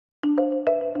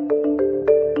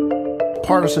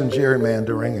partisan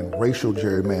gerrymandering and racial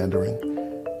gerrymandering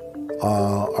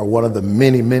are one of the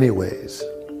many, many ways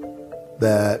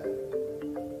that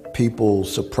people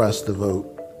suppress the vote.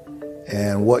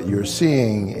 And what you're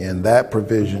seeing in that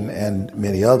provision and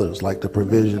many others, like the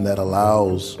provision that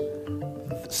allows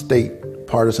state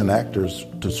partisan actors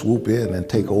to swoop in and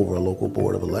take over a local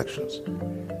board of elections,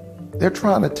 they're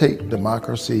trying to take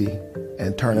democracy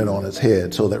and turn it on its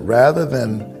head so that rather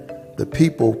than the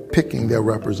people picking their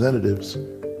representatives,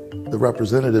 the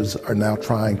representatives are now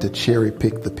trying to cherry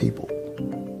pick the people.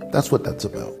 That's what that's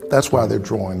about. That's why they're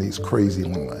drawing these crazy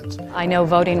lines. I know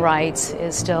voting rights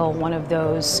is still one of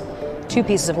those two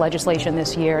pieces of legislation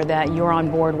this year that you're on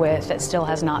board with that still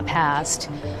has not passed.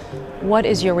 What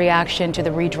is your reaction to the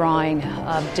redrawing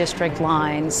of district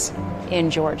lines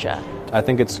in Georgia? I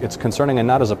think it's concerning, and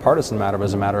not as a partisan matter, but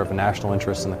as a matter of national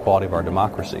interest in the quality of our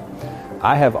democracy.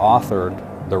 I have authored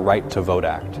the Right to Vote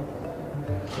Act,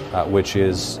 which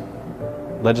is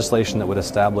legislation that would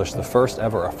establish the first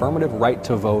ever affirmative right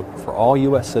to vote for all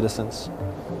U.S. citizens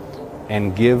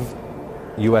and give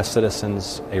U.S.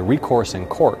 citizens a recourse in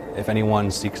court if anyone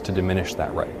seeks to diminish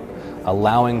that right,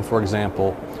 allowing, for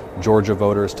example, Georgia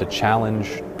voters to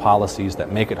challenge policies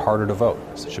that make it harder to vote.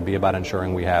 So it should be about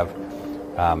ensuring we have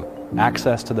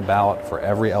access to the ballot for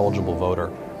every eligible voter,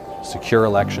 secure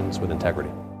elections with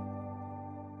integrity.